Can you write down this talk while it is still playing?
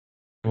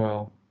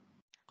Well,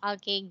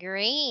 Okay,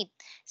 great.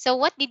 So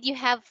what did you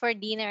have for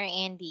dinner,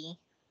 Andy?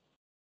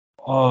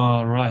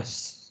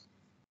 rice.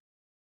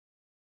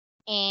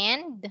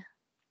 And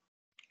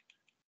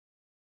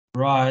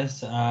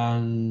Rice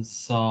and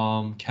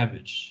some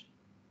cabbage.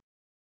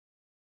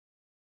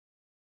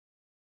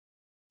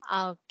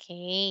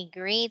 okay,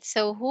 great.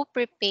 So who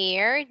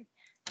prepared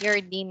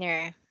your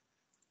dinner?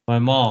 My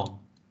mom.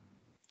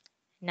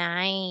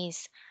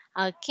 Nice.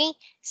 Okay,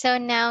 so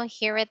now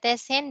here it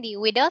is, Andy.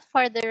 Without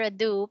further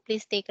ado,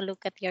 please take a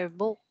look at your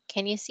book.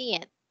 Can you see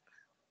it?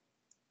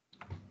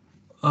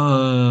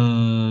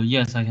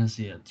 Yes, I can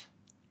see it.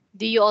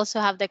 Do you also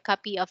have the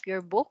copy of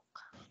your book?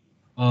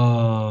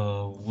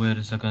 Wait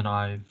a second.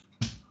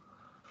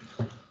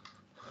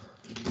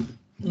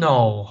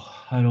 No,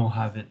 I don't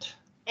have it.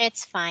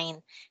 It's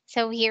fine.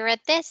 So here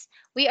it is.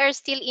 We are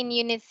still in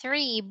Unit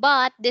 3,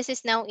 but this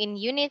is now in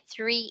Unit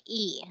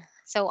 3E.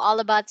 So all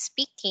about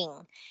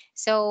speaking.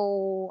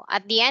 So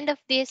at the end of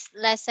this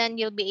lesson,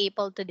 you'll be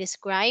able to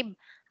describe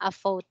a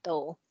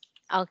photo.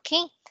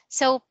 Okay,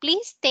 so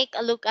please take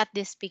a look at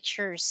these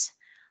pictures.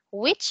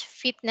 Which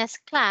fitness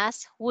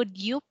class would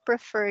you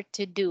prefer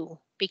to do?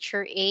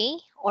 Picture A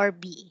or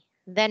B?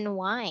 Then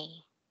why?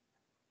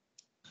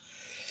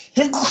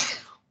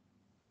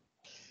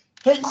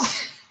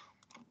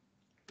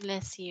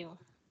 Bless you.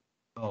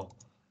 Oh,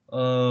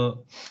 uh,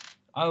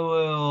 I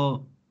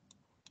will.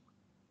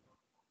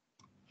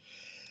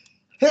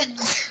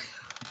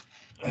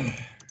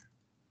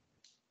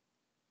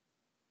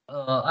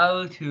 I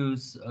will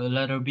choose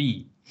letter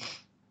B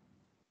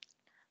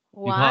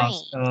Why?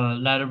 because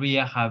letter B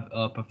have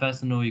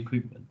professional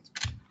equipment.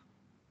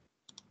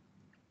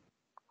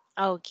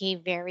 Okay,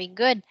 very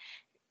good.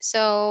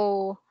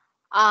 So,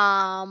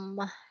 um,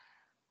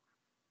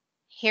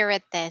 here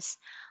it is.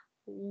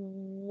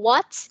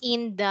 What's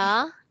in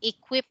the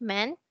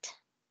equipment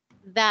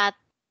that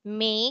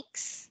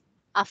makes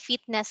a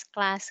fitness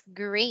class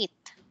great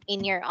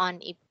in your own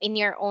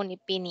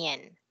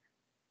opinion?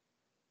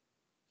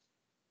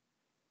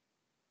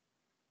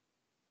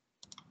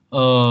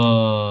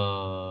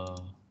 Uh,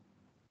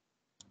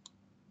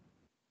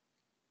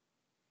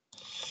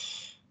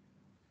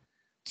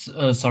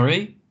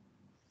 Sorry.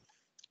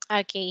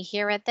 Okay,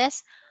 here it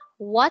is.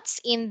 What's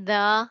in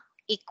the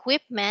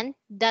equipment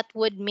that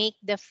would make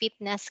the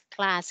fitness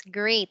class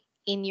great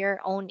in your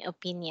own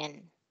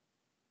opinion?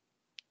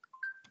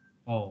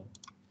 Oh.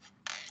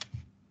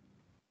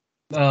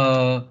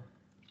 Uh,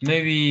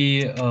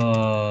 Maybe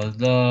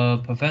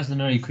the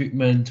professional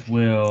equipment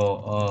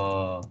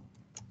will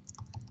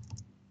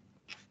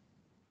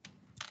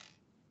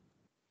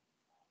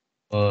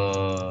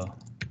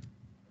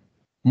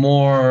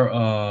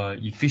more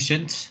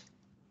efficient.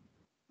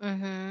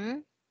 Mm-hmm.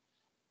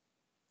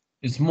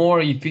 It's more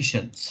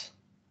efficient.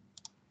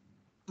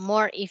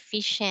 More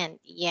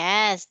efficient.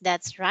 Yes,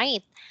 that's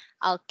right.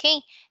 Okay.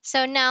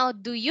 So now,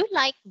 do you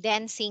like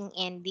dancing,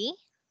 Andy?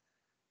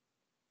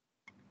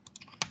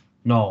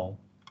 No.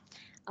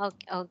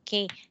 Okay.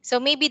 Okay. So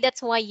maybe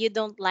that's why you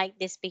don't like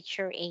this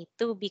picture A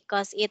too,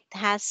 because it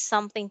has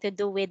something to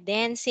do with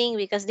dancing,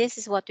 because this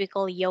is what we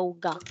call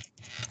yoga.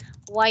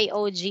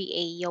 Yoga,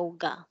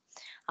 yoga.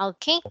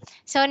 Okay.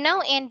 So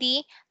now,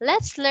 Andy,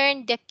 let's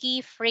learn the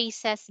key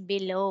phrases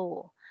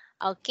below.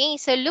 Okay.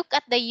 So look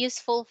at the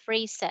useful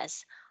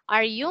phrases.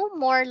 Are you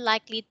more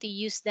likely to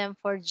use them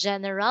for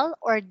general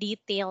or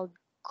detailed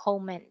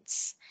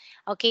comments?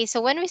 Okay.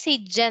 So when we say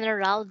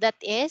general, that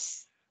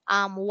is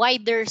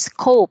wider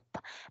scope.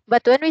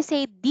 But when we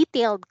say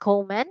detailed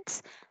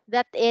comments,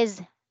 that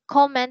is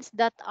comments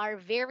that are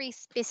very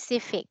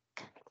specific.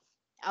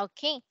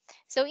 Okay.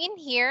 So in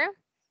here,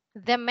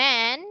 the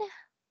man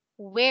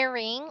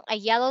wearing a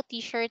yellow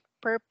t-shirt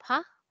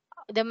purple,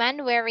 the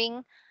man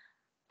wearing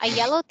a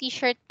yellow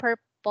t-shirt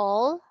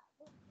purple,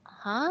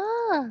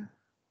 huh?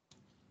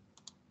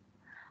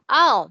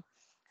 Oh,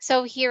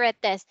 so here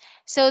it is.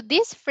 So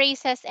this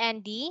phrases,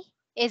 Andy,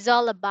 is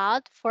all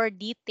about for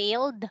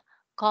detailed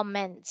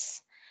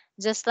comments,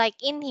 just like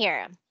in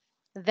here,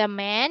 the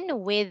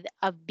man with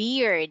a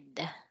beard.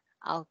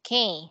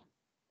 Okay.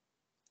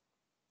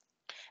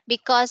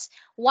 Because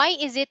why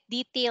is it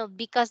detailed?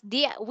 Because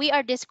we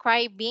are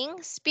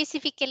describing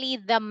specifically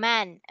the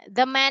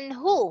man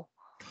who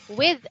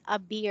with a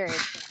beard.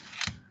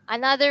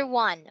 Another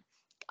one.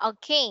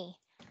 Okay.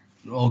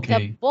 The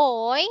Okay.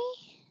 boy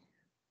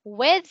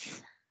with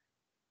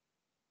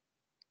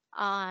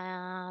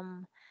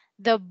um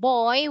the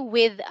boy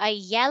with a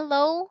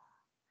yellow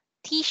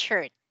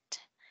t-shirt.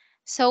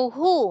 So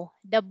who?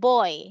 The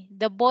boy.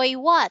 The boy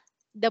what?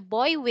 The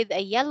boy with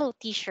a yellow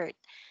t-shirt.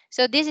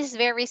 So this is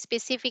very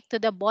specific to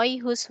the boy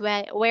who's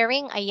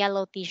wearing a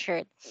yellow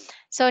t-shirt.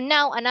 So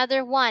now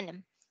another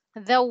one.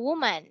 The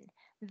woman.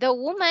 The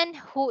woman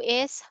who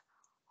is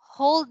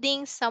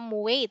holding some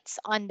weights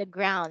on the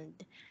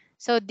ground.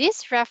 So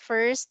this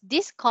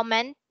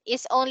comment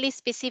is only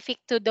specific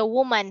to the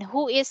woman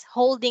who is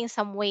holding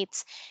some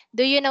weights.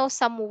 Do you know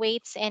some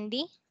weights,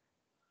 Andy?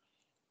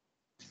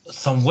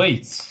 Some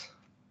weights.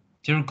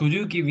 Teacher, could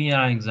you give me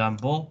an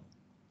example?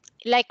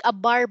 Like a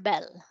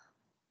barbell.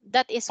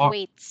 That is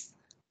weights.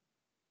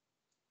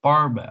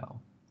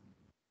 Barbell.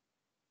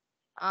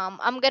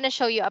 I'm gonna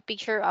show you a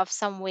picture of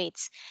some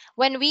weights.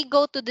 When we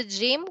go to the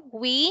gym,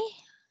 we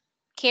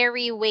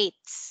carry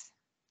weights.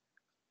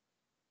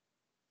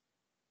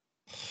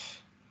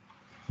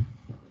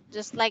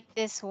 Just like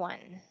this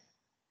one.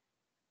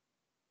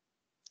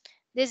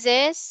 This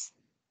is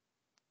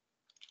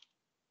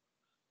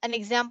an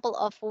example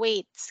of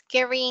weights,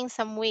 carrying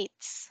some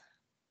weights.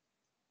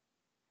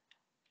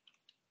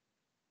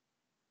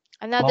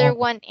 Another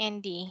one,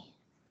 Andy.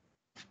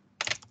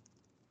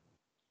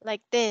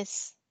 Like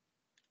this.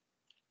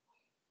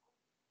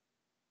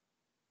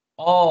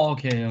 Oh,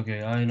 okay,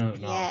 okay. I know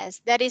now.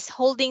 Yes, that is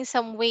holding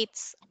some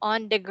weights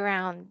on the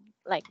ground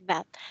like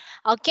that.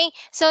 Okay,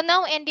 so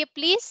now, Andy,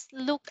 please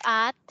look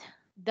at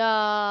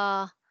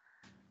the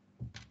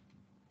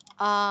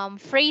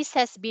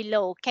phrases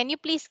below. Can you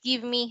please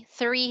give me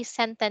 3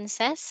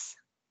 sentences?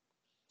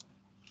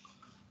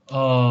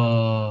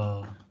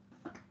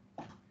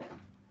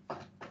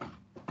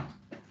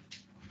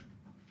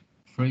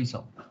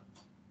 Phrasal.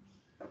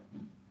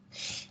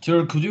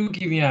 Sir, could you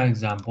give me an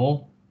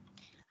example?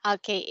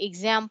 Okay,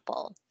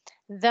 example.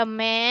 The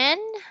man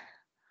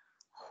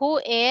who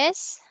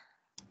is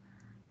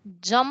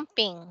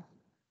jumping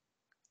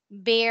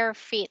bare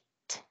feet.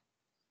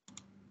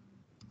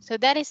 So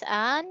that is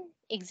an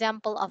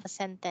example of a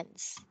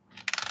sentence.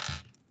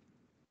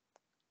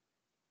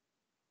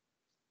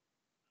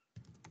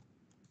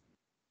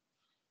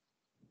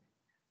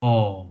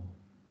 Oh.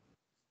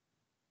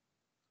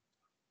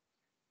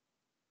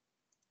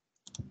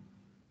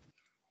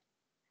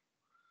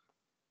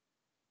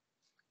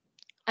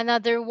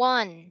 Another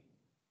one.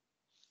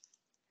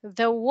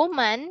 The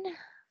woman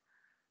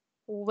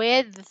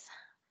with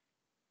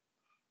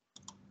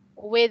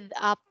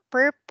a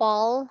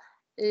purple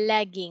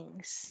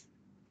leggings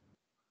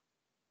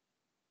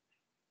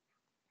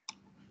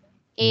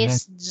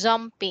is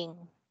jumping.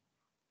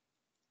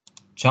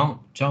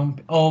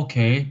 Jump.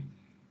 Okay.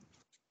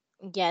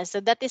 Yes, so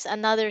that is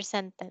another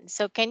sentence.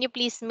 So can you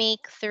please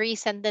make 3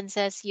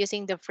 sentences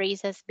using the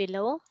phrases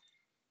below?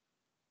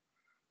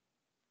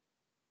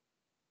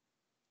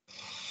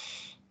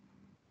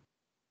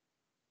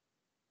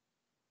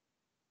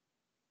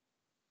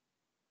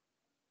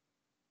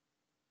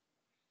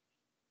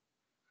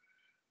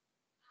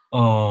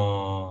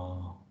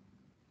 Oh.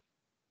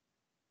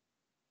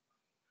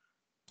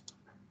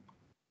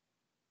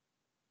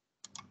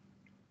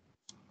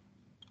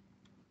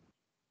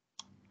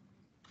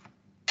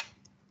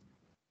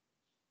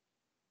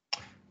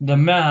 The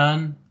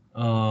man,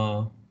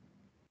 the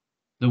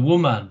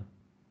woman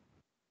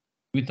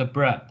with a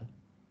bread.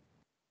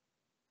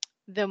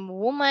 The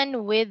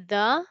woman with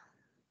the,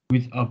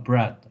 With a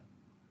bread.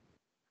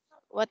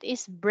 what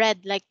is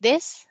bread, like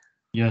this?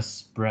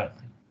 Yes, bread.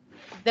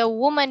 The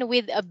woman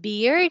with a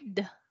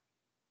beard.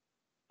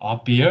 A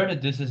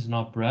beard? This is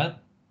not bread.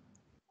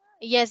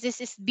 Yes,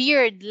 this is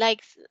beard,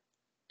 like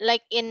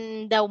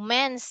in the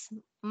man's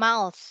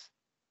mouth.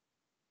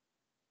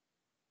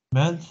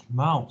 Man's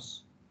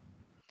mouse.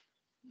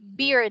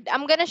 Beard.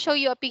 I'm gonna show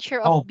you a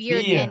picture of Oh,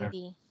 beard, beard.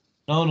 Andy.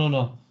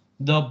 No.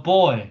 The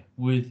boy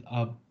with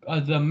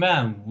the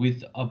man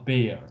with a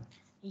beard.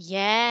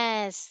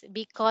 Yes,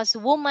 because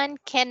woman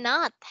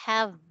cannot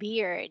have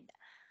beard.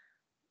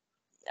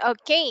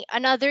 Okay,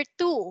 another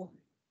 2.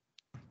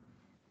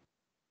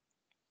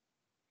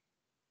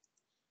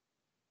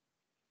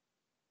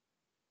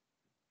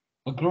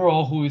 A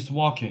girl who is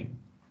walking.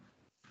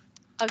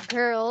 A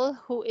girl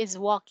who is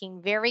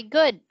walking. Very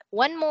good.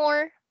 One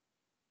more.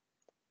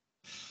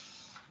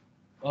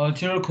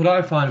 Teacher, could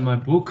I find my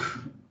book?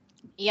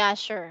 Yeah,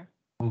 sure.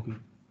 Okay.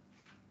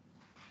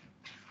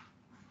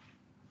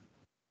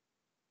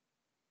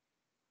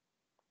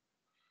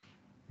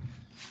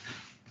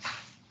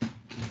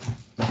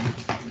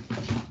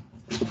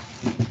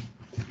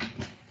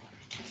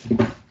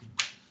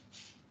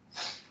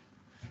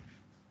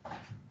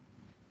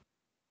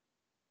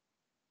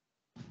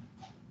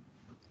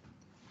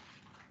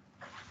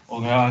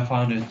 Okay, I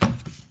found it.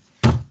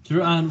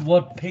 Teacher, and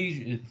what page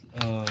is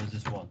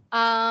this one?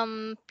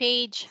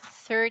 Page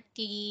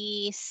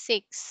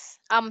 36.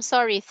 I'm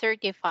sorry,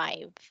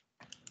 35.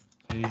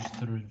 Page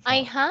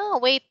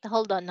 35. Wait,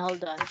 hold on.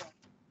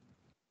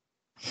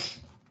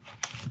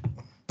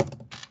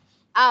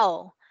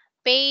 Oh,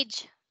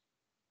 page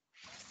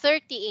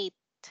 38.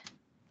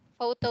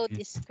 Photo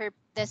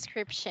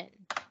description.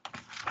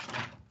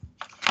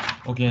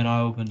 Okay, and I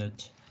opened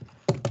it.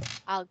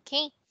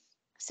 Okay.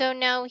 So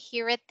now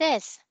here it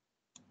is.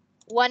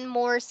 One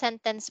more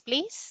sentence,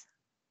 please.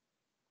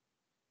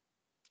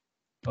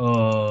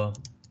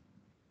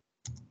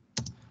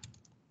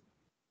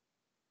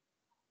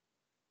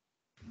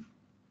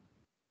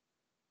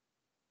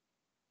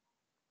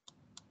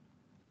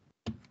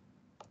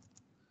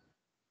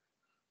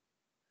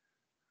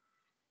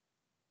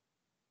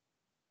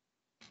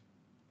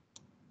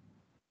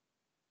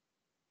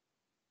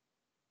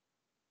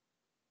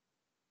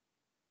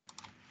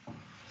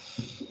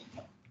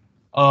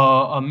 Uh,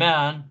 a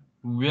man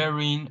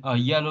wearing a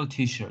yellow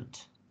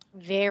t-shirt.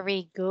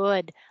 Very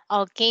good.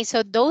 Okay,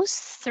 so those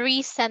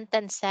three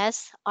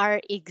sentences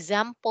are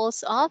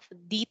examples of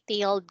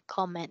detailed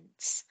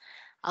comments.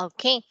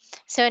 Okay,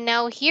 so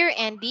now here,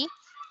 Andy,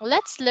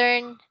 let's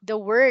learn the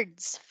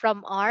words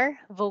from our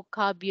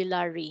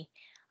vocabulary.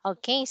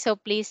 Okay, so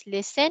please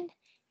listen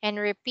and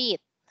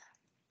repeat.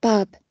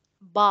 Bob,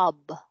 Bob.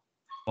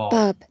 Bob.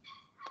 Bob,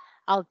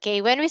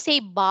 Okay, when we say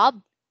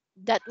Bob,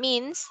 that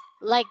means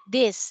like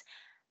this.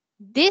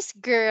 This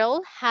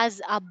girl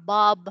has a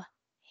bob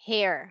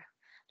hair,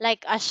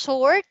 like a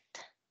short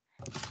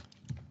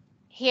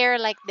hair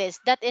like this.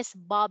 That is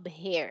bob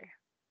hair.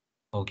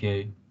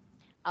 Okay.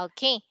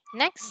 Okay,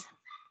 next,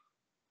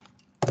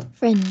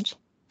 fringe,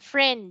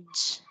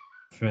 fringe.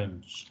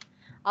 French.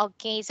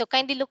 Okay, so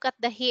kindly look at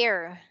the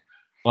hair.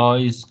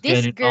 It's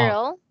This getting long.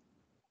 girl,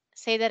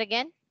 say that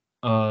again.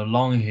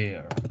 Long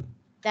hair.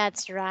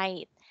 That's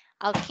right.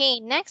 Okay,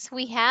 next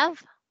we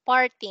have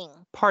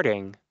parting.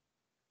 Parting.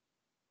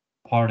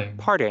 Parting.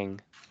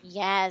 Parting.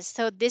 Yes,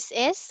 so this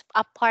is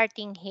a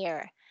parting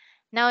hair.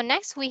 Now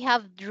next we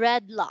have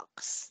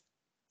dreadlocks.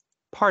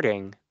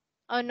 Parting.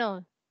 Oh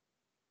no,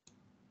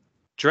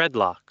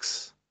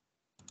 Dreadlocks.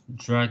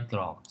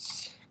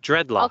 Dreadlocks.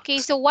 Dreadlocks. okay,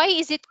 so why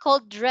is it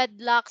called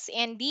dreadlocks,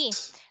 Andy?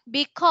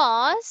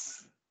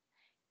 Because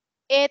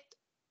it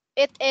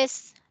it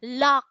is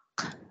lock,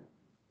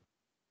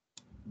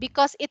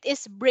 because it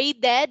is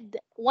braided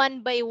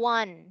one by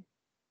one,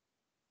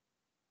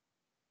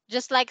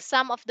 just like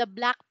some of the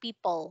black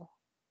people.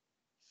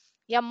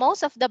 Yeah,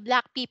 most of the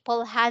black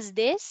people has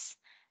this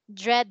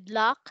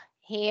dreadlock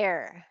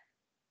hair.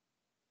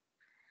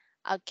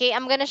 Okay,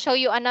 I'm gonna show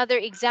you another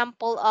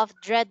example of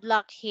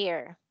dreadlock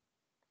hair.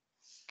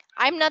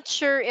 I'm not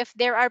sure if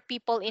there are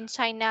people in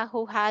China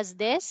who has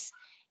this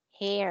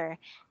hair,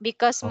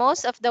 because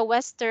most of the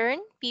Western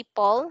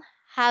people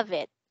have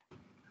it,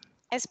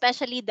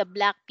 especially the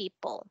black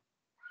people.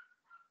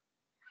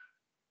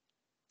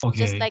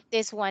 Just Okay. like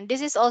this one.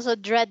 This is also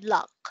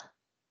dreadlock.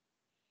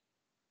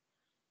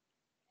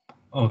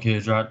 Okay,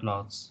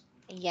 dreadlocks.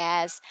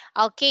 Yes.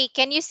 Okay,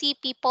 can you see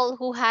people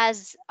who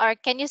has, or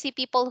can you see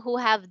people who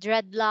have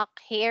dreadlock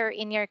hair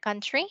in your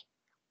country?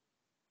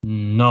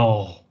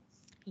 No.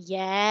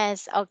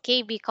 Yes.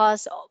 Okay,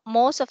 because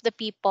most of the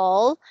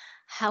people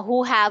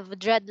who have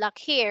dreadlock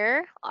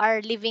hair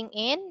are living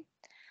in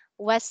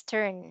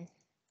Western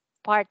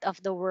part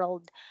of the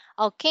world.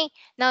 Okay,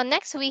 now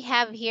next we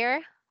have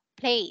here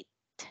plate.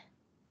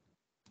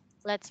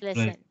 Let's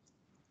Plate. listen.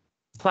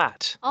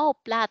 Plat. Oh,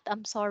 plat.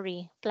 I'm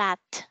sorry.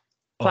 Plat.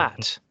 Oh,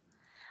 Plat.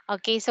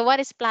 Okay, so what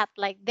is plat?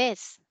 Like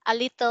this? A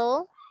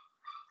little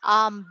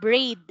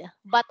braid,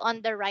 but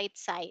on the right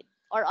side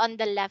or on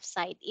the left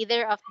side,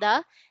 either of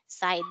the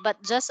side,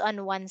 but just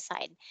on one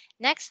side.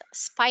 Next,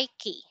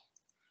 spiky.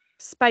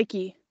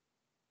 Spiky.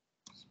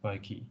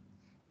 spiky.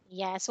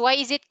 Yes. Why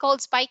is it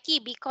called spiky?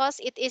 Because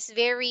it is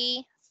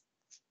very,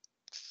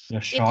 Yeah,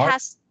 it sharp.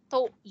 has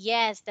to,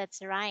 yes,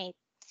 that's right.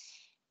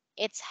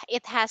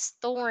 It has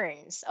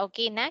thorns.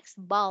 Okay, next,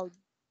 bald.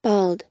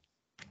 bald,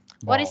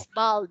 What Ball. is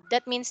bald?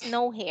 That means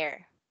no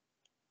hair.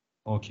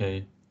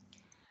 Okay.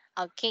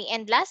 Okay,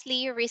 and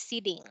lastly,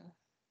 receding.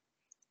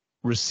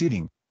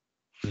 receding,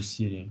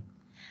 Receding.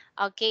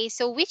 Okay,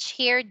 so which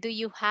hair do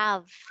you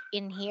have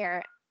in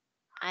here,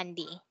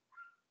 Andy?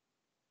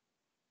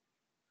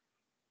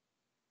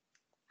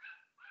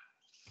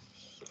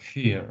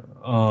 Here.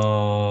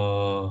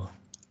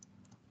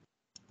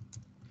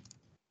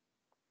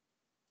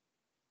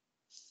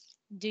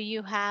 Do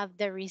you have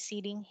the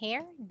receding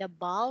hair, the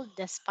bald,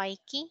 the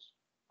spiky,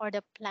 or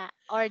the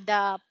or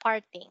the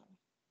parting?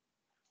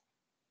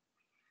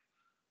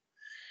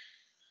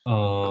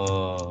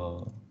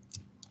 Uh.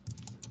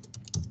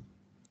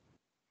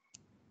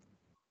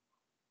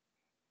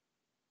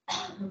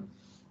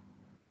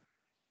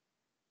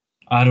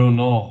 I don't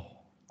know.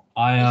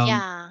 I am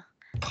Yeah,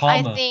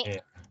 I common think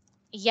hair.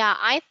 yeah,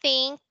 I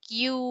think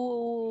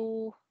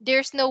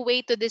there's no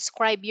way to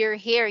describe your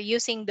hair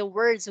using the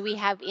words we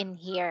have in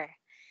here.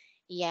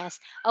 Yes.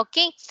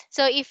 Okay.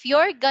 So if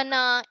you're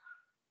gonna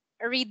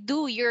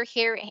redo your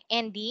hair,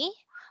 Andy,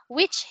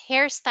 which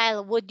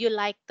hairstyle would you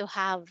like to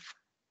have?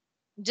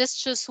 Just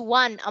choose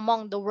one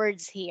among the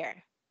words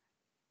here.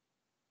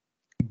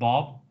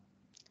 Bob.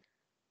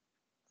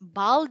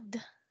 Bald,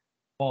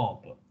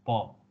 Bob.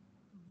 Bob.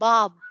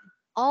 bob.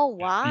 Oh,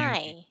 Yeah,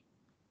 beauty. why?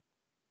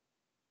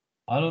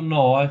 I don't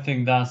know. I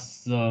think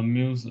that's the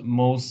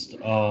most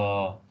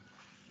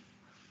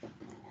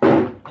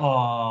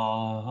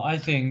I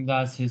think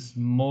that's his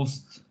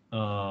most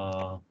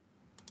the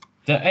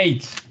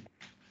eighth.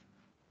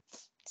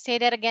 Say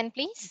that again,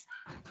 please.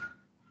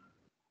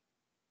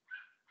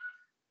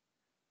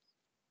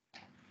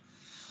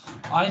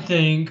 I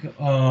think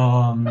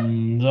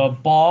the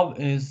Bob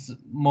is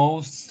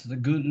most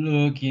good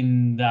look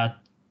in that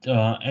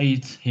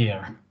eighth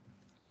here.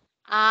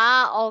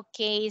 Ah,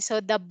 okay. So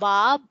the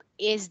bob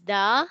is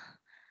the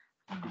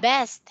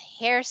best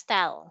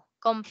hairstyle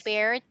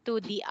compared to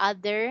the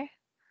other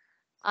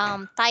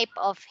type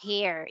of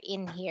hair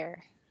in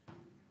here.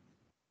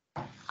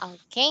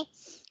 Okay.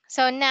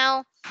 So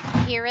now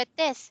Here it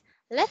is.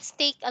 Let's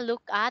take a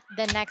look at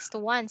the next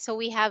one. So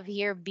we have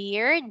here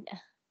beard,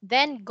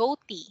 then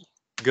goatee.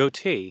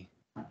 Goatee.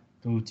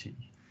 Goatee.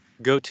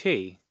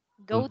 Goatee.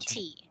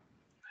 Goatee.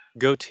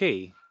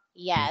 Goatee.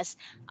 Yes.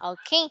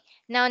 Okay.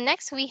 Now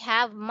next we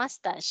have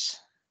mustache.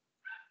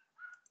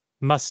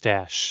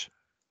 Mustache.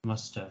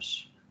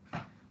 Mustache.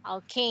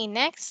 Okay,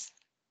 next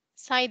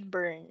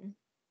sideburn.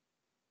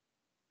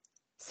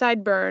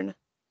 Sideburn.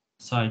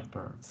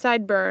 Sideburn.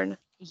 Sideburn.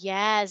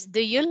 Yes. Do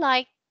you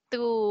like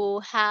to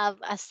have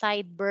a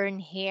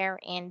sideburn hair,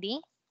 Andy?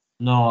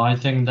 No, I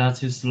think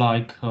that is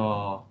like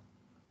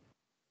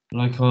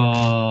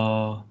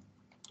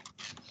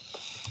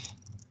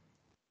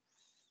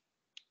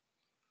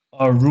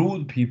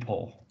rude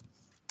people.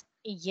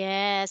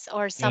 Yes,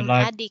 or Yeah, some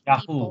like addict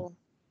Yahoo. people.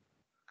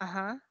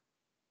 Uh-huh.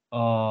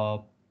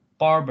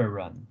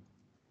 Barbaran.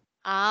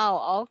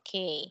 Oh,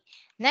 okay.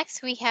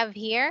 Next we have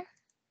here.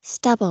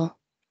 Stubble.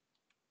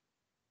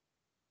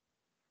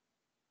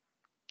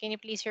 Can you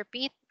please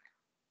repeat?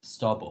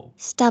 Stubble.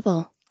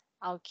 Stubble.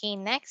 Okay,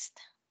 next.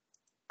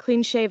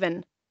 Clean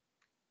shaven.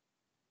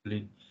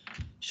 Clean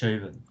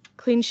shaven.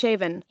 Clean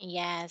shaven.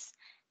 Yes.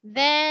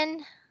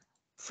 Then,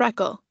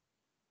 Freckle.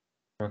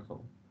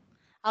 Freckle.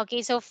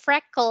 okay, so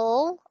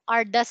freckle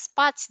are the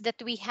spots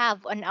that we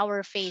have on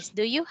our face.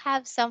 Do you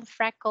have some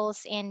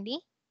freckles, Andy?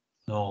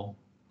 No.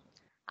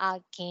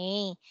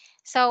 Okay.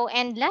 So,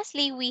 and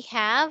lastly, we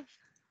have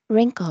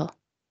Wrinkle.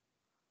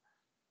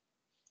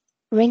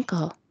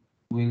 Wrinkle.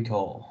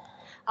 Winkle.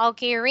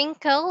 okay,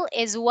 wrinkle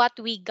is what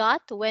we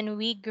got when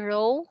we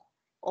grow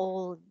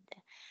old.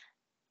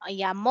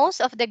 Yeah,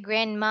 most of the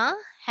grandma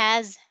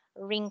has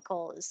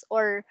wrinkles,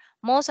 or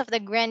most of the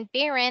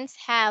grandparents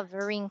have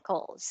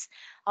wrinkles.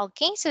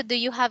 Okay, so do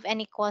you have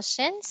any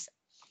questions?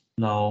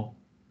 No.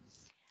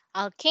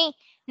 Okay,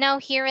 now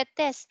here it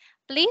is.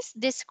 Please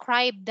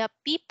describe the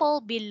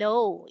people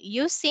below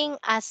using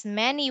as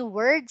many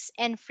words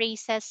and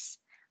phrases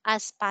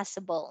as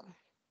possible.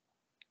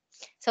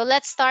 So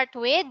let's start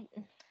with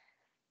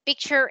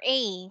picture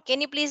A.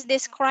 Can you please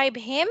describe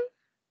him?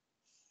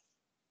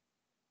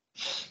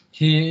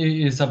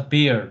 He is a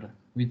beard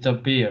with a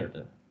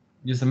beard.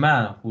 He's a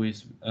man who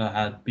is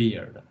had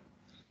beard.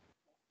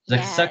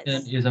 The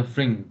second Yes. is a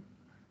fringe.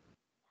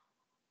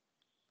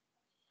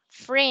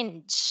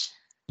 Fringe.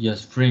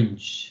 Yes,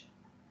 fringe.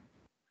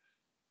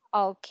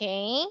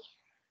 Okay.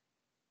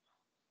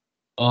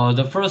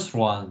 The first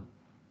one,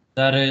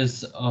 that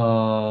is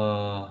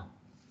uh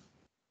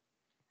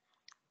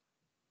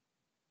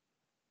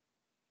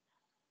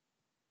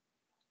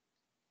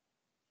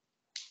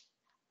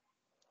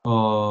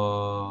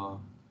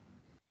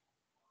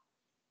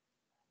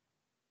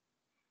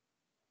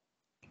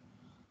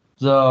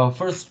the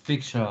first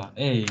picture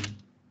A.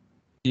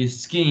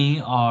 His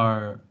skin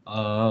are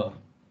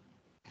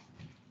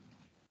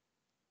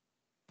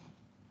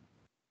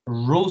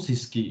rosy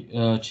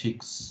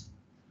cheeks.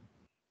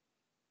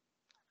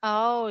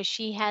 Oh,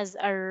 she has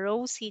a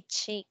rosy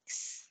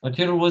cheeks.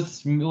 Okay, what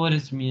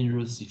is mean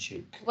rosy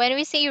cheek? When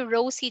we say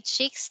rosy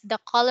cheeks, the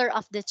color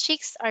of the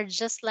cheeks are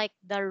just like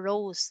the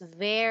rose,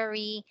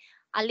 very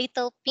a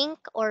little pink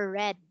or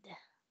red, Oh,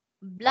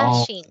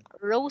 blushing,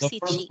 the rosy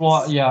first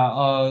one, cheeks.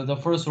 yeah. The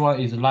first one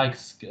is light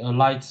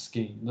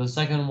skin. The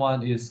second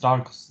one is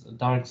dark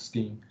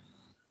skin.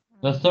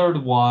 The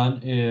third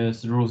one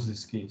is rosy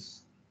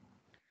skins.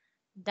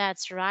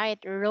 That's right,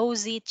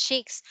 rosy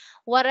cheeks.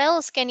 What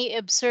else can you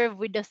observe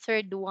with the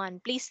third one?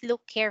 Please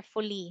look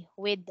carefully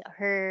with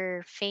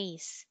her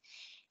face.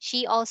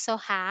 She also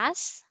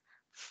has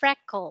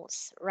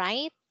freckles,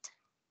 right?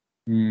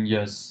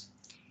 Yes.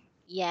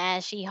 Yeah,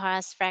 she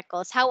has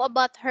freckles. How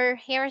about her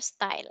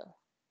hairstyle?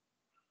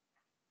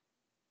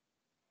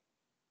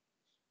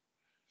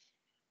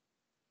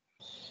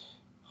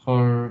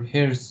 Her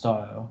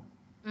hairstyle.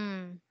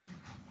 Mm,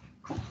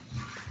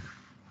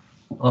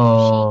 she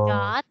Uh,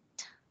 got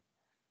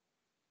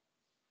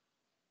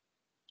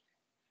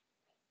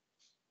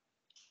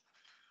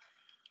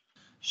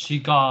she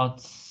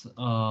got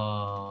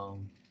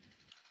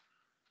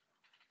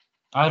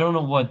I don't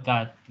know what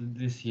that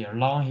this here.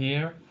 Long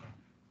hair.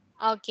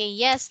 okay,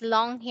 yes,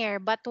 long hair,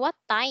 but what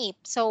type?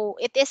 So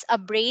it is a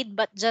braid,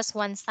 but just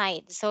one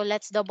side. So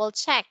let's double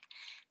check.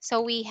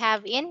 So we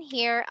have in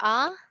here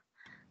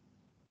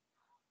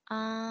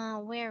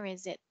where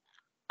is it?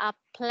 A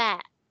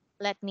plait.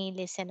 Let me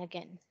listen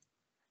again.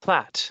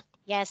 Plait.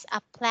 Yes,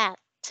 a plait.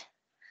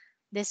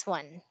 This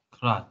one.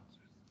 Clat.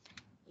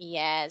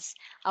 Yes.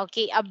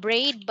 Okay, a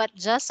braid, but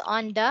just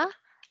on the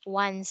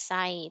one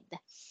side.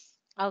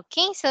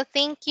 Okay, so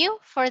thank you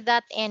for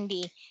that,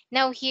 Andy.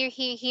 Now here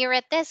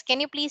it is. Can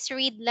you please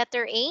read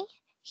letter A?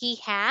 He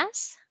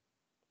has.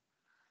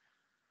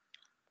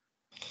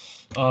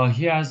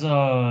 He has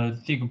a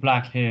thick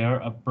black hair,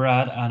 a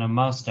beard, and a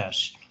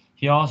mustache.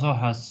 He also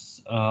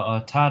has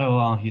a tattoo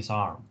on his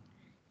arm.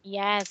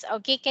 Yes.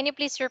 Okay, can you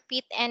please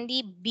repeat,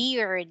 Andy?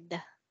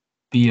 Beard.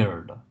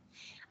 Beard.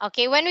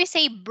 Okay, when we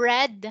say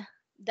bread,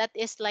 that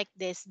is like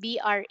this.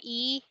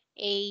 B-R-E-A-D.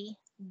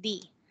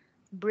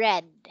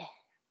 Bread.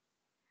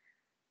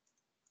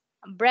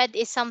 Bread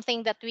is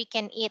something that we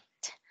can eat.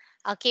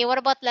 Okay, what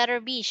about letter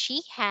B?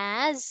 She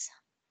has.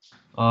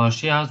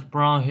 She has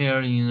brown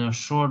hair in a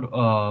short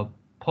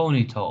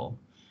ponytail.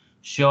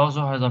 She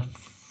also has a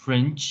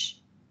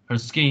fringe. Her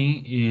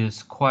skin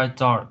is quite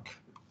dark.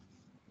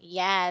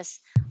 Yes.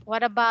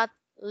 What about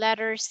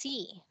letter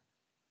C?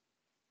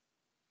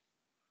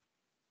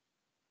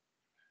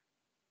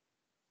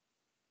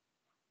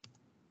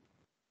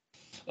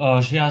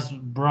 She has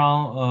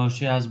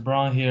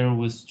brown hair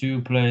with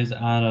two plaits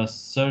at a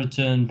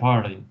certain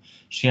party.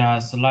 She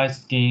has light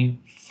skin,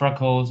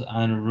 freckles,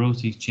 and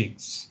rosy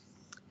cheeks.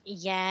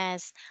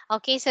 Yes.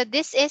 Okay, so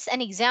this is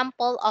an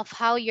example of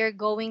how you're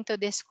going to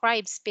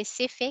describe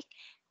specific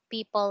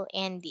people,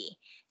 Andy.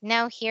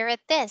 Now here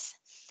it is.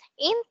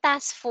 In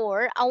task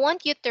 4, I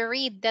want you to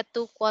read the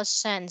two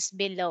questions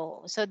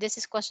below. So this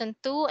is question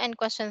 2 and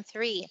question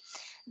 3.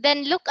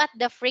 Then look at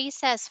the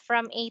phrases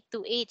from A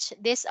to H.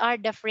 These are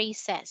the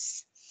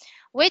phrases.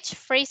 Which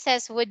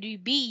phrases would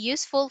be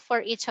useful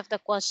for each of the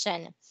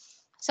question?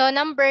 So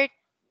number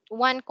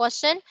 1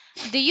 question,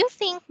 do you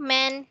think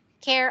men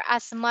care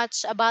as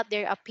much about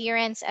their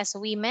appearance as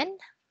women?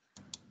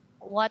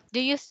 What do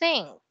you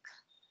think?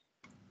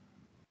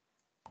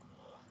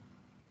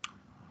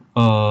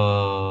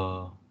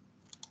 Uh,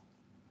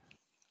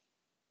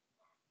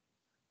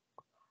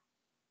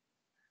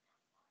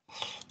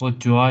 what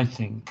do I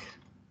think?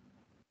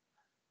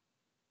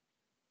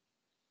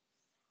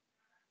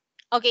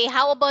 Okay,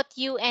 how about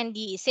you,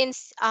 Andy?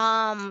 Since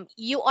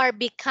you are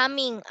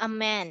becoming a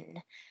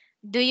man,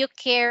 do you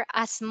care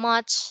as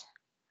much?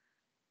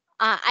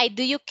 I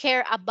do you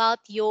care about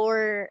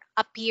your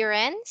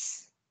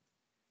appearance?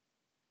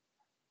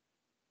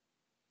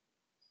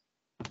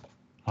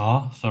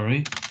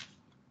 Sorry.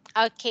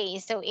 Okay,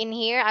 so in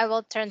here I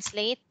will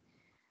translate.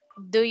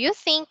 Do you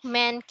think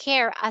men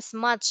care as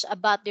much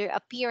about their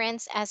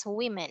appearance as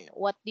women?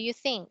 What do you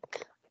think?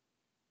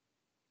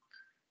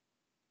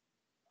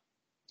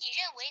 你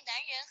认为男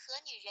人和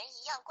女人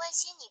一样关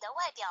心你的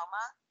外表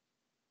吗？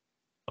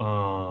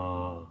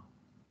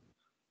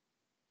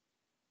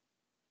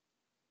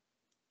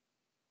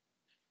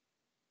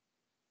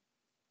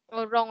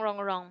 Oh,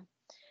 wrong.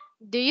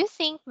 Do you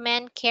think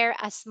men care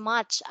as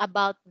much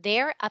about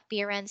their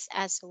appearance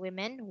as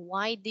women?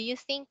 Why do you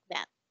think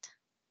that?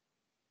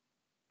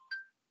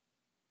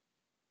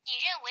 你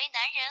认为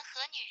男人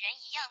和女人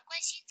一样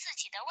关心自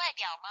己的外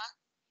表吗？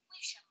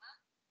为什么？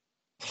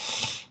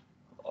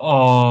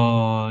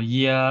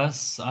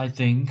 Yes, I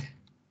think.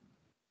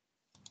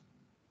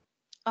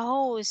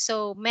 Oh,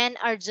 so men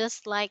are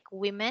just like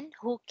women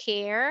who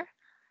care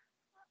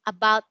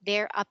about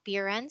their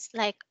appearance.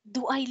 Like,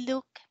 do I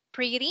look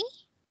pretty?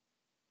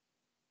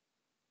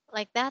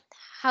 Like that?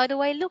 How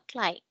do I look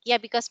like? Yeah,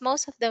 because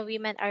most of the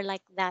women are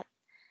like that.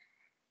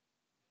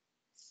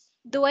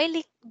 Do I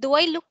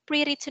look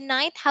pretty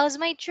tonight? How's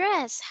my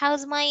dress?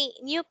 How's my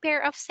new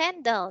pair of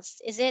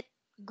sandals? Is it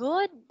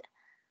good?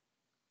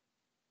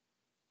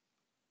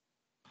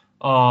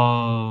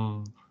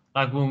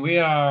 Like when we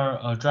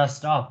are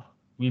dressed up,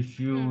 we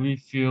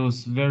feel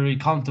very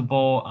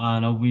comfortable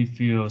and we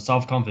feel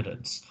self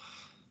confidence.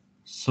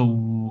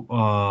 So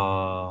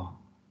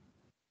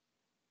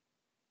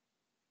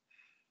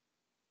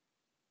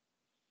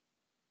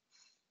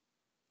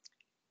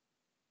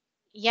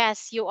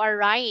Yes, you are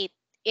right.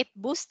 It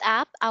boosts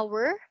up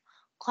our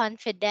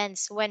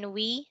confidence when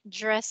we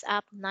dress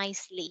up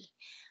nicely.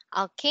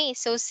 Okay,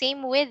 so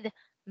same with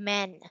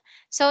men.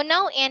 So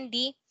now,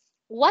 Andy,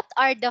 what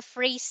are the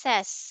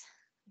phrases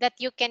that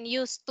you can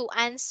use to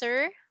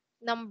answer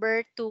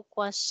number 2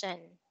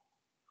 question?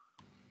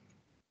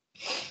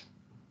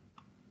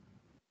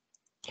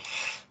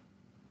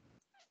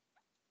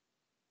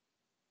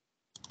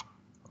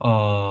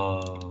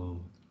 uh,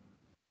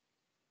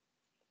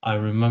 I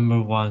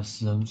remember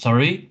once.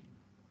 Sorry.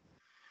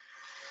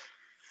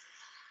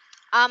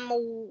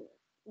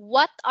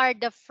 What are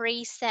the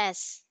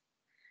phrases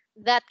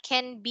that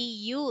can be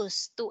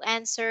used to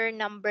answer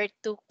number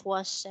 2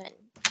 question?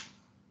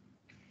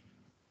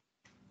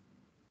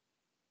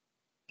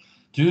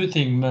 Do you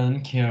think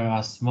men care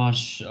as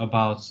much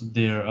about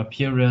their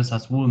appearance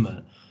as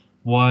women?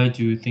 Why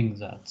do you think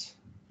that?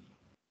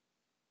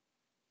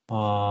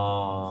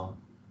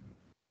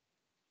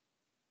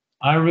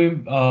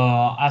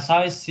 As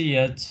I see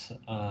it,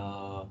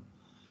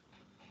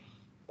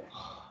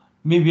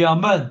 maybe a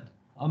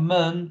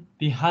man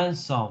be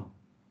handsome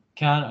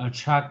can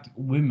attract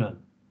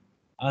women,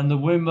 and the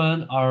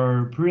women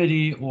are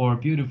pretty or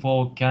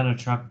beautiful can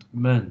attract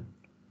men.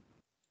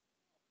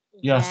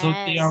 Yeah, so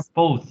they are Yes.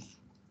 both.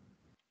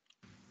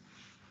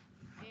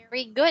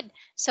 Very good.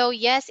 So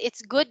yes,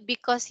 it's good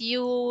because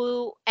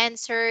you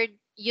answered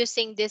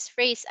using this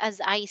phrase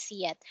as I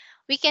see it.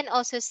 We can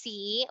also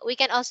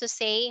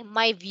say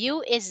my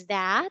view is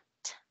that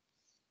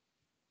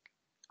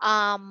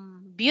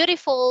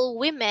beautiful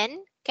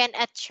women can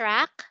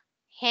attract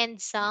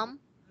handsome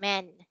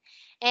men,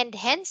 and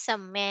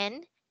handsome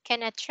men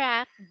can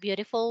attract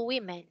beautiful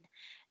women.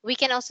 We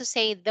can also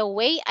say the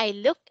way I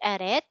look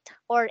at it,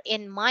 or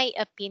in my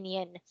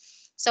opinion.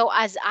 So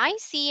as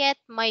I see it,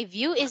 my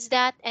view is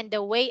that, and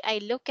the way I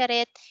look at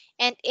it,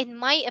 and in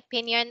my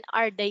opinion,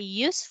 are the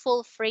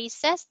useful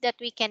phrases that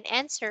we can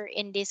answer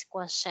in this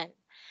question.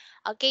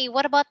 Okay,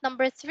 what about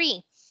number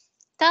 3?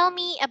 Tell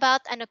me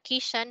about an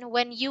occasion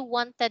when you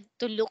wanted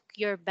to look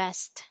your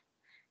best.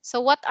 So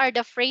what are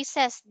the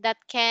phrases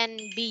that can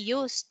be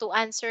used to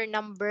answer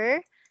number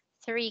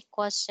 3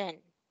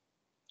 question?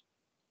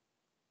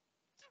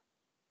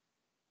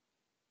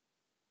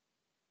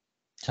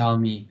 Tell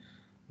me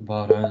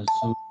about an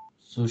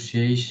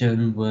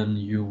association when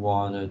you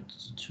wanted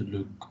to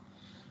look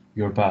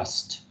your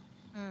best.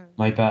 Hmm.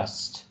 My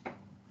best.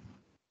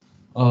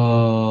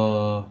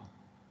 Uh,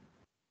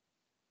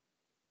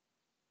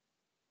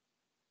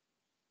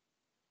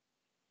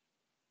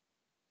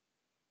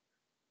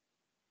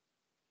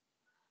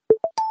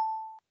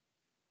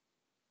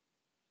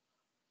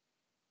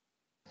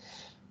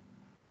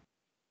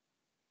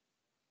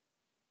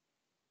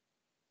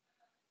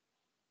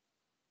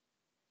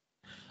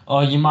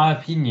 in my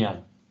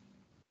opinion.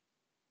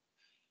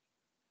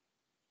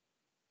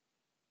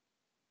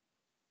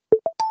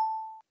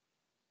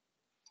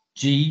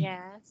 G.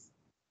 Yes.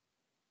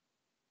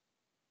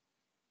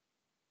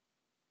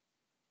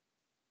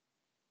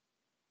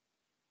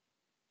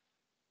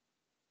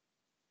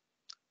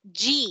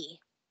 G,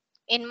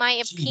 in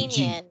my G. G.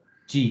 opinion.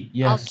 G.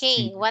 Yes,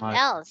 Okay, G. what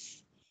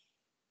else?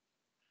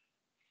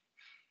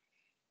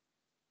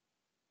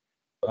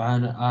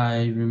 And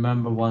I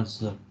remember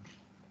once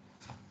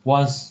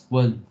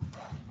when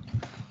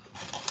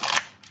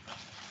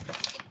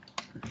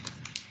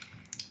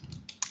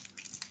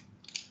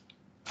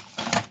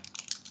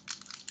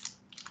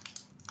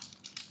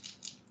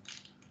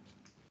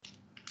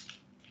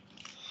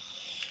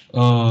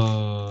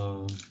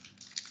uh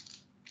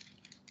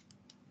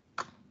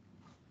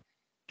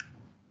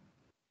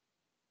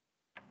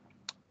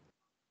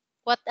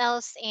What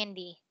else,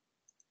 Andy?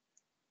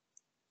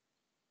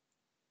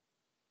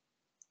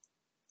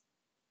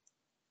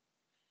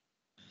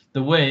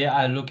 the way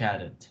I look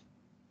at it.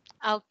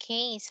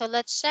 Okay, so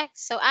let's check.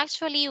 So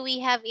actually we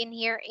have in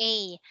here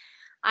A.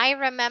 I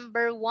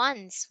remember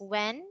once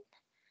when,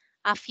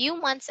 a few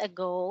months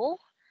ago,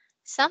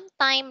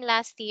 sometime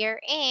last year,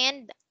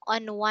 and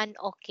on one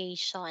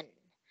occasion.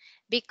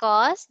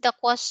 Because the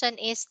question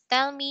is,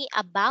 tell me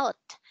about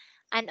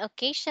an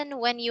occasion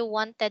when you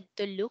wanted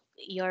to look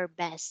your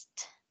best.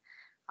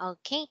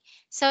 Okay,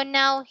 so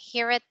now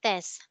here it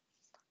is.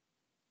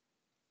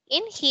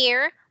 In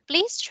here,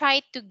 please try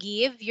to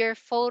give your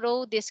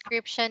photo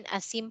description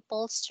a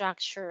simple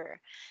structure.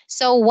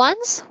 So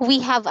once we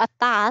have a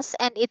task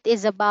and it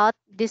is about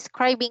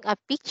describing a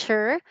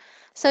picture,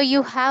 so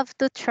you have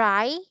to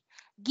try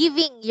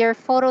giving your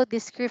photo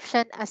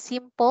description a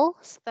simple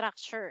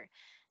structure.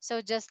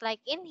 So just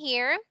like in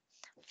here,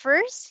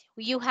 first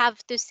you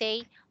have to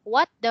say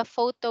what the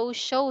photo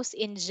shows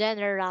in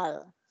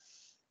general.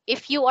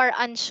 If you are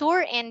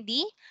unsure,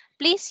 Andy,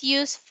 please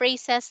use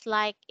phrases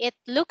like, it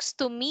looks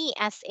to me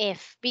as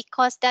if,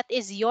 because that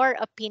is your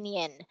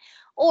opinion,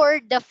 or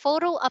the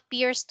photo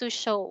appears to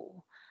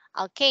show.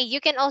 Okay,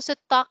 you can also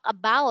talk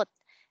about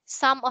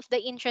some of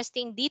the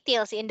interesting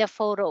details in the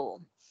photo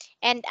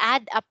and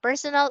add a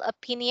personal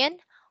opinion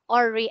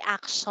or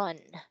reaction.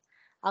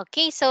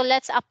 Okay, so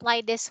let's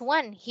apply this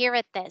one. Here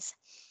it is.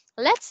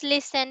 Let's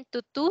listen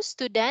to two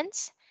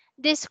students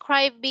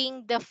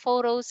describing the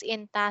photos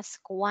in task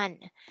 1.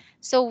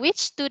 So which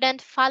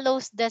student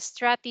follows the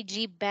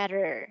strategy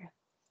better?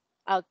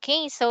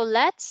 Okay, so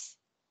let's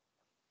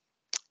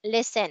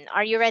listen.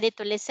 Are you ready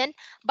to listen?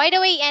 By the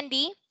way,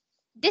 Andy,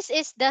 this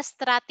is the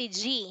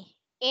strategy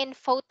in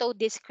photo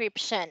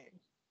description.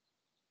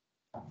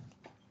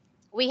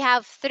 We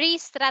have 3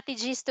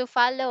 strategies to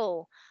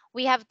follow.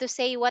 We have to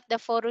say what the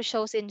photo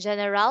shows in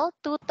general,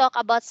 to talk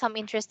about some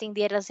interesting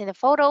details in the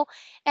photo,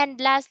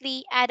 and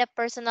lastly, add a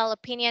personal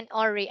opinion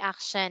or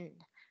reaction.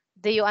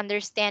 Do you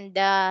understand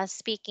the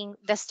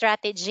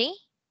strategy?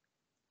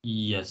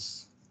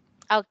 Yes.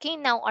 Okay,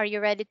 now are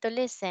you ready to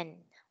listen?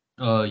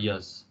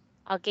 Yes.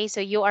 Okay, so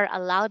you are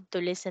allowed to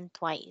listen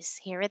twice.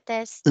 Here it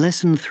is.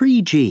 Lesson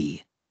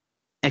 3G,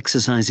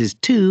 Exercises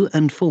 2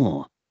 and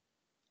 4.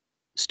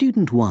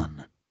 Student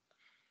 1.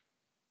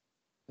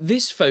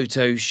 This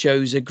photo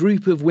shows a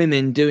group of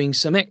women doing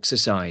some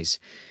exercise.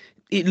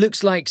 It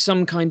looks like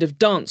some kind of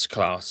dance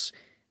class.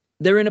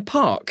 They're in a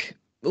park,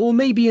 or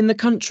maybe in the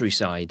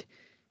countryside.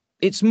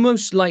 It's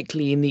most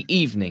likely in the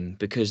evening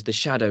because the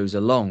shadows are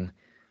long.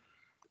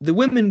 The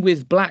women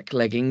with black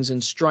leggings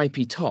and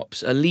stripy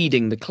tops are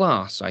leading the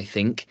class, I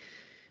think.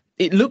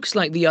 It looks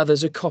like the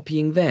others are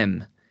copying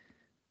them.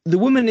 The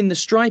woman in the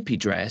stripy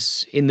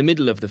dress, in the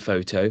middle of the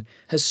photo,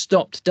 has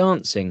stopped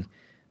dancing.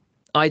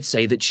 I'd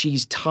say that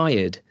she's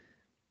tired.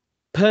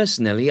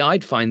 Personally,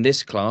 I'd find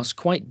this class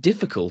quite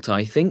difficult,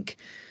 I think.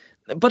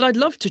 But I'd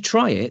love to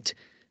try it.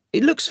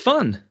 It looks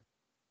fun.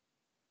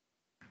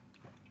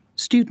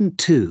 Student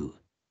 2.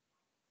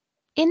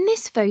 In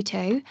this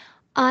photo,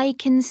 I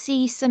can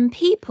see some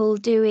people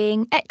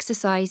doing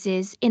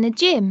exercises in a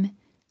gym.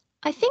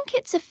 I think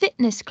it's a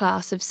fitness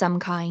class of some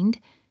kind.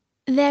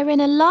 They're in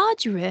a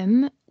large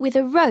room with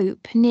a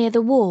rope near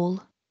the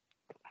wall.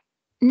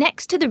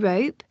 Next to the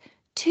rope,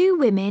 two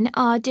women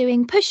are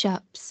doing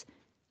push-ups.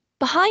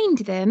 Behind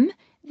them,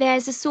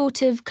 there's a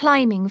sort of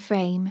climbing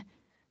frame.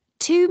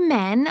 Two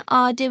men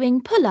are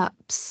doing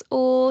pull-ups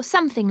or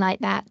something like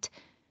that.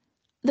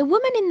 The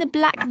woman in the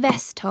black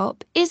vest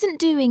top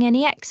isn't doing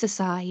any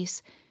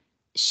exercise.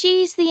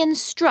 She's the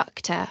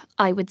instructor,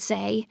 I would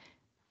say.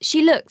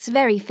 She looks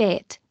very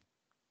fit.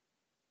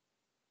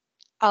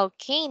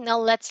 Okay, now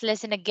let's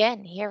listen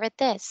again. Here it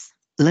is.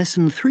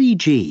 Lesson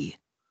 3G.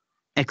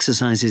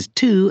 Exercises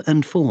 2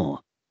 and 4.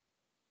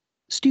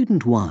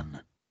 Student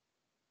 1.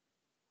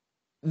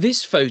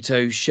 This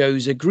photo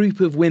shows a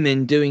group of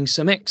women doing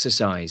some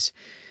exercise.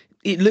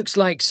 It looks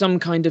like some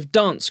kind of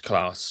dance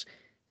class.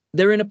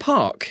 They're in a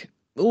park,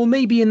 or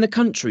maybe in the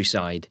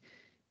countryside.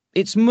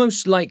 It's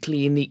most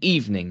likely in the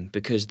evening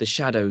because the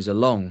shadows are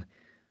long.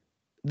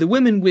 The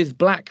women with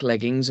black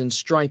leggings and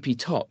stripy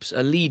tops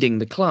are leading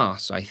the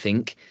class, I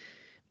think.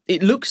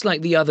 It looks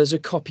like the others are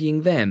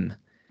copying them.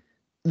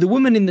 The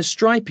woman in the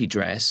stripy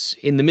dress,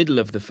 in the middle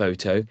of the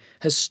photo,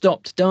 has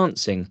stopped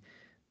dancing.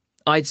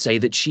 I'd say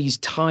that she's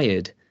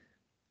tired.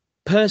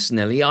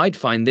 Personally, I'd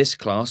find this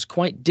class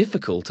quite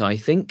difficult, I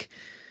think.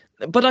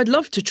 But I'd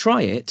love to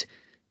try it.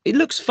 It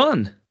looks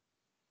fun.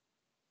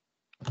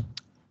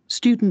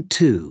 Student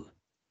 2.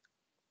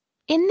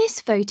 In this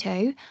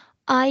photo,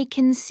 I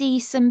can see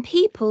some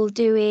people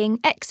doing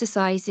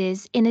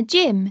exercises in a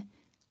gym.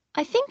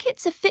 I think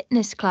it's a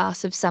fitness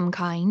class of some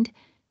kind.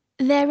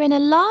 They're in a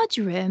large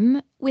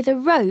room with a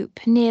rope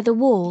near the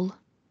wall.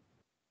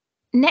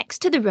 Next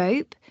to the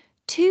rope,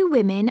 two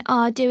women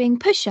are doing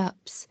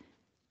push-ups.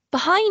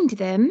 Behind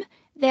them,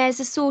 there's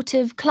a sort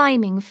of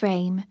climbing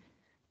frame.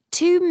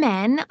 Two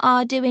men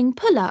are doing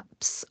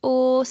pull-ups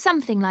or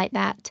something like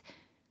that.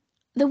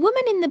 The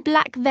woman in the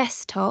black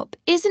vest top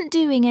isn't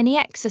doing any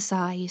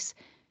exercise.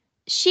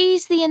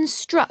 She's the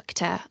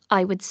instructor,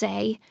 I would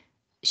say.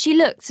 She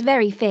looks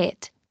very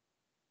fit.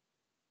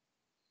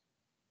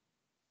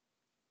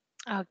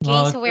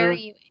 Okay, so where are Sir,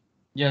 you?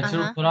 yeah,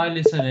 sir, Uh-huh. could I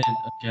listen it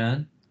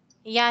again?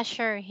 Yeah,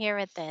 sure. Here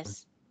it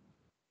is.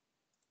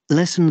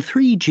 Lesson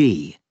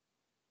 3G.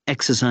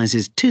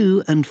 Exercises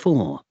 2 and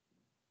 4.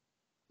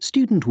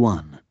 Student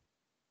 1.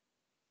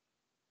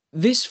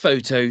 This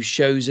photo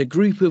shows a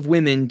group of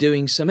women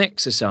doing some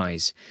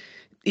exercise.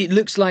 It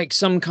looks like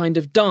some kind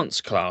of dance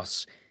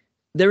class.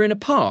 They're in a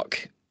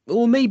park,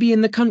 or maybe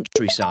in the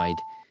countryside.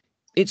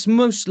 It's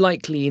most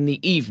likely in the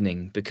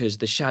evening because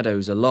the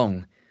shadows are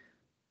long.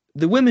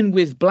 The women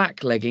with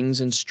black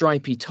leggings and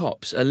stripy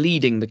tops are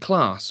leading the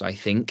class, I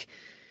think.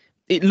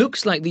 It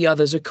looks like the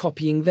others are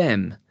copying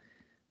them.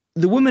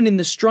 The woman in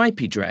the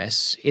stripy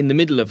dress, in the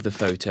middle of the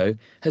photo,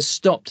 has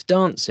stopped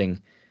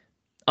dancing.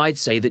 I'd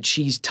say that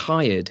she's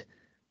tired.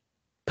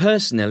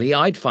 Personally,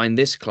 I'd find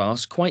this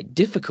class quite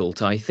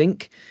difficult, I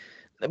think.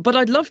 But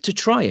I'd love to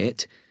try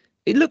it.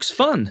 It looks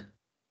fun.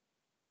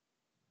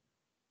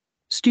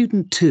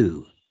 Student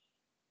 2.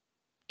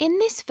 In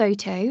this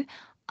photo,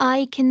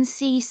 I can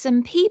see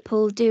some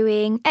people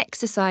doing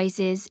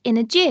exercises in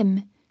a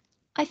gym.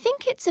 I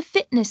think it's a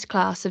fitness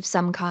class of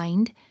some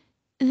kind.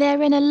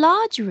 They're in a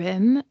large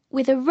room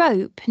with a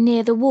rope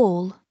near the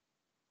wall.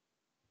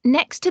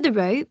 Next to the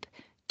rope,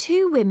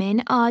 two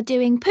women are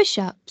doing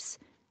push-ups.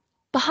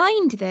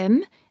 Behind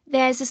them,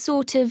 there's a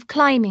sort of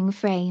climbing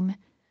frame.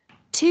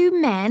 Two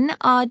men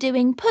are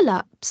doing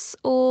pull-ups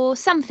or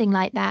something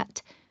like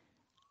that.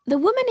 The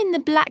woman in the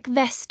black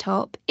vest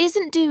top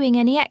isn't doing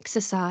any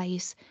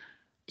exercise.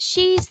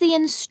 She's the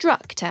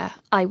instructor,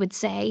 I would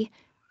say.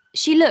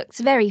 She looks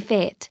very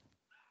fit.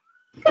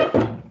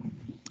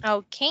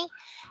 Okay.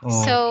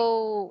 Oh,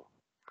 So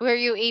were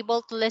you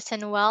able to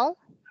listen well?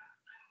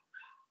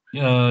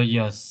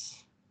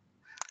 yes.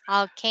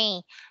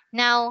 Okay.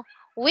 Now,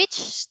 which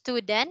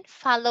student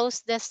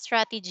follows the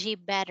strategy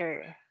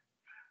better?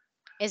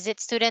 Is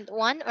it student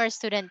 1 or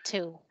student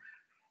 2?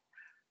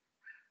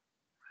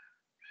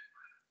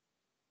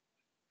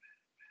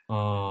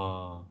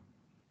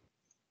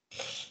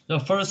 The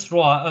first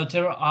one,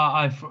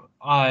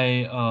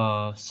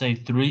 I say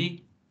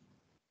 3.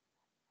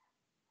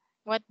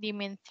 What do you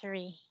mean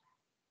 3?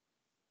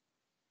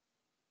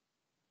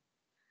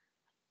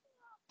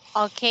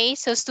 Okay,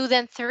 so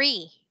student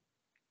 3.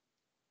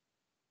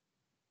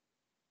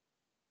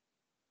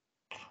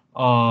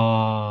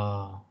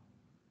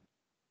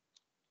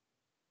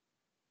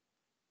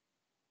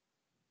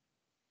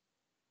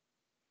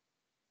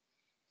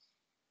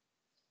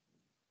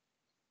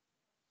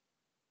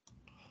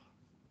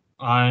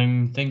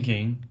 I'm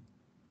thinking.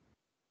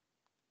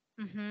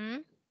 Mm-hmm.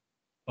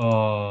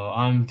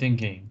 I'm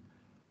thinking.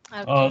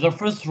 Okay. The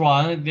first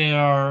one, they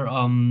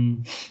are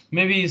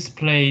maybe it's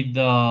played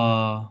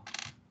the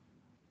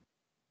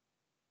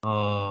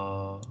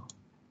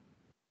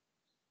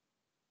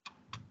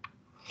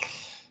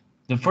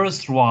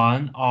first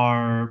one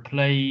are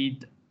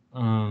played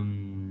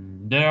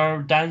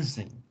they're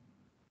dancing.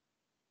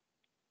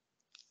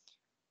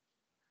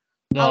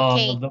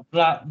 Okay.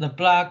 The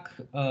black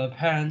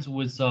pants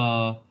with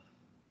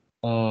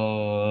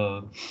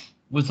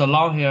with the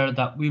long hair,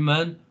 that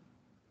women,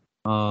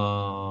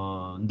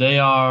 they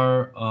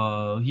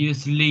are,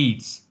 here's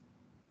leads.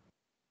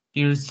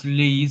 Here's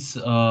leads,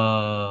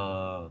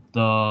 the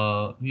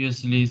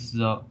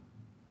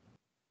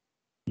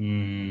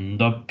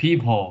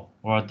people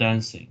who are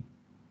dancing.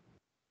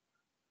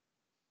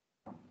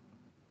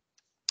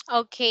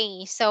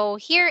 Okay, so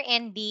here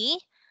in D,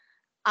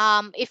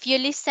 if you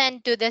listen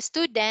to the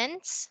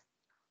students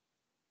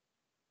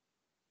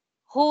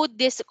who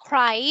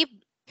describe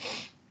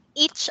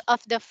each of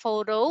the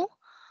photo,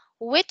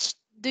 which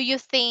do you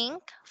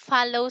think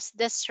follows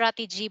the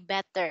strategy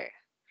better?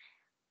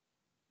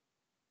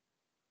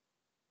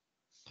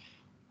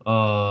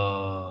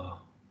 Was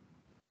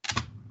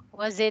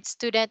it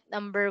student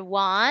number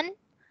 1,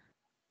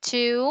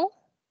 2,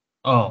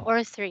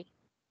 or 3?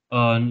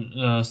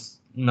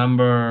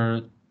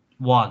 Number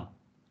 1.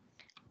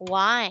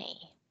 Why?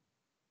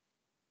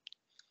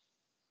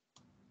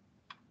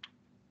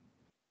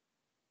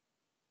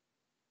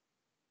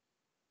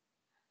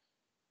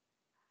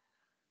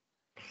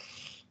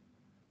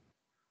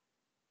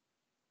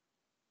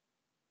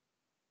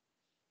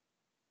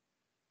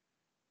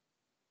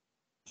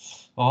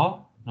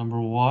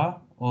 Number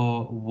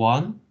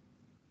 1.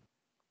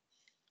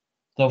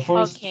 The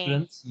first Okay.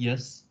 student,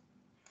 yes.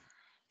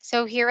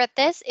 So here it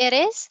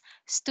is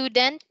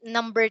student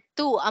number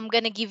 2. I'm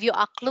going to give you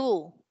a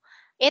clue.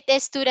 It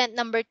is student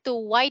number 2.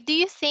 Why do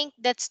you think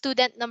that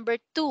student number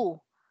 2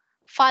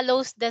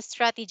 follows the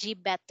strategy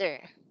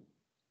better?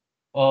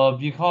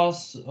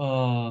 Because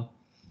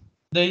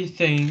they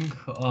think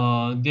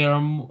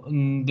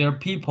their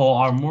people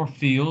are more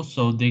feel,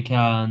 so they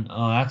can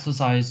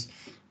exercise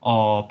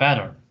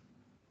better.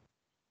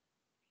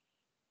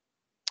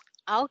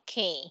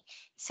 Okay,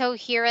 so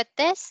here it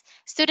is.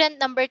 Student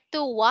number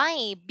 2,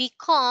 why?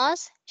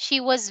 Because she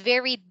was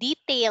very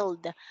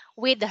detailed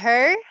with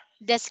her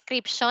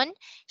description.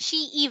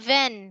 She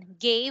even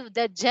gave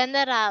the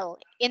general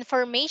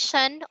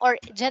information or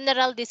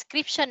general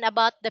description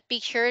about the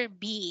picture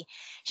B.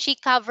 She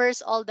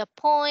covers all the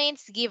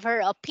points, give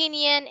her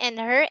opinion, and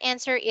her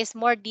answer is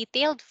more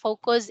detailed,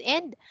 focused,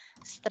 and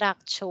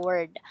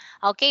structured.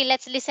 Okay,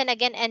 let's listen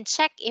again and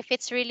check if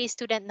it's really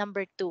student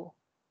number 2.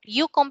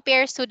 You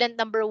compare student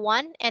number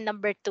 1 and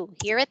number 2.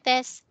 Here it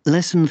is.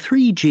 Lesson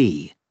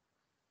 3G.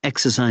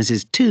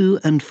 Exercises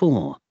 2 and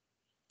 4.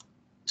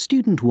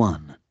 Student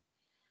 1.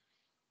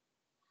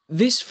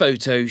 This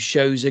photo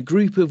shows a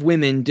group of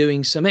women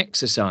doing some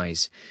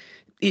exercise.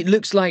 It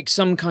looks like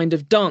some kind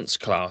of dance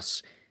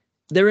class.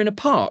 They're in a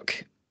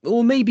park,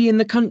 or maybe in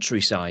the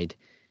countryside.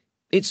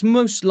 It's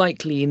most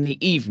likely in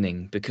the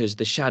evening because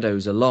the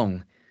shadows are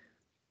long.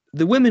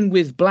 The women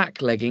with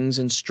black leggings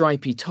and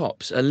stripy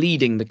tops are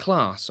leading the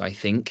class, I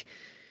think.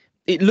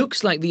 It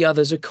looks like the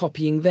others are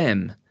copying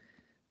them.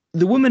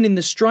 The woman in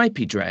the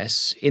stripy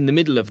dress, in the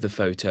middle of the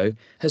photo,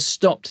 has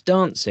stopped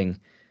dancing.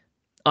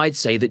 I'd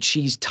say that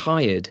she's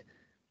tired.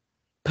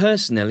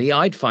 Personally,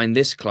 I'd find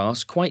this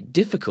class quite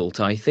difficult,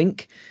 I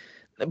think.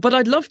 But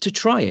I'd love to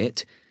try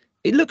it.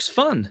 It looks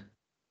fun.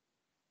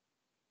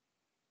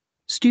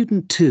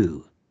 Student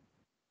 2.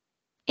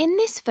 In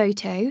this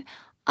photo,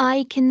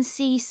 I can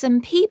see some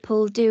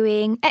people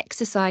doing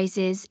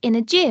exercises in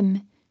a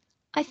gym.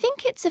 I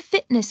think it's a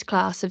fitness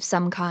class of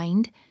some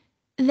kind.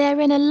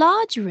 They're in a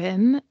large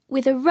room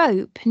with a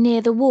rope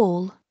near the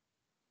wall.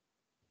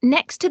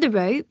 Next to the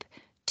rope,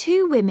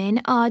 2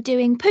 women are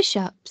doing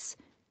push-ups.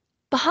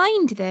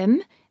 Behind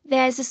them,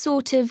 there's a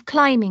sort of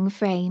climbing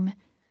frame.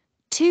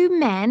 2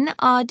 men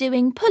are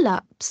doing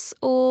pull-ups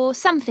or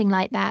something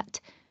like that.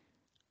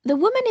 The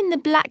woman in the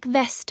black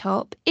vest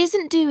top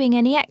isn't doing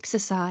any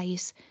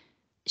exercise.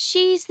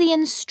 She's the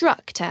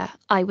instructor,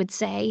 I would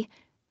say.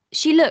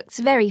 She looks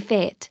very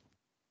fit.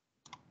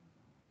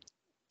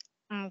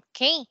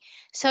 Okay,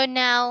 so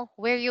now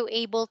were you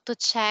able to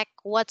check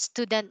what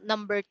student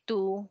number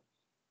 2,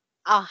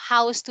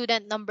 how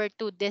student number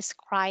 2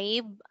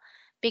 describe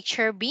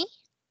picture B?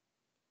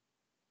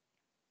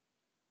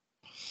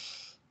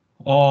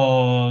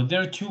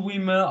 There 2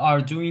 women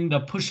are doing the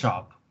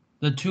push-up.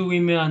 The 2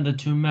 women and the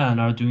 2 men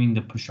are doing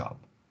the push-up.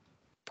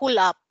 Pull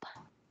up.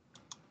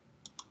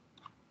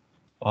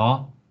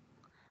 Oh.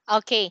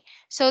 Okay,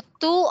 so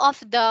 2 of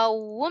the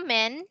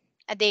women,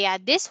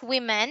 these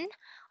women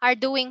are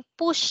doing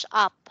push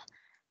up.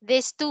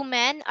 These 2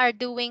 men are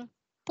doing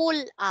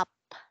pull up.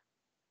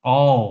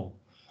 Oh.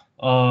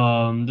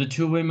 The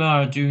 2 women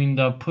are doing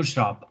the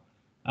push-up,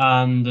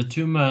 and the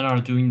 2 men are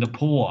doing the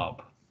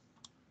pull-up.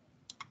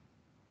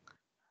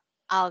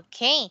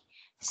 Okay,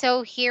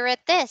 so here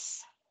it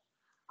is.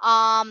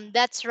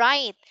 That's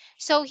right.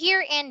 So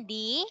here in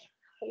D,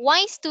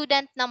 why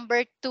student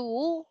number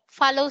 2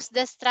 follows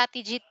the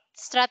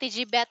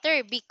strategy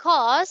better?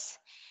 Because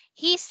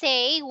he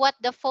say what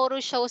the photo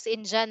shows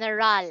in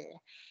general.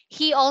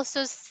 He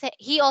also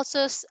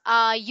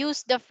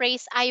used the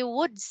phrase I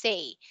would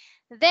say.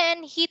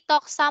 Then he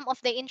talked some of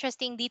the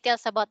interesting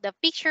details about the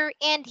picture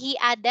and he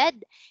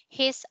added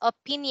his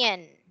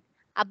opinion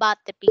about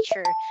the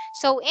picture.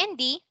 So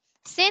Andy,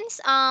 since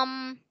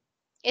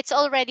It's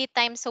already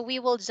time, so we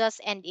will just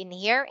end in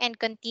here and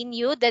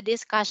continue the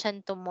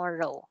discussion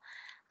tomorrow.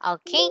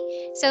 Okay,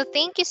 so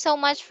thank you so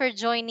much for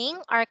joining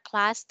our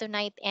class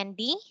tonight,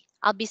 Andy.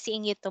 I'll be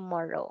seeing you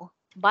tomorrow.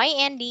 Bye,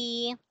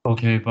 Andy.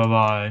 Okay, bye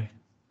bye.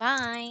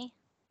 Bye.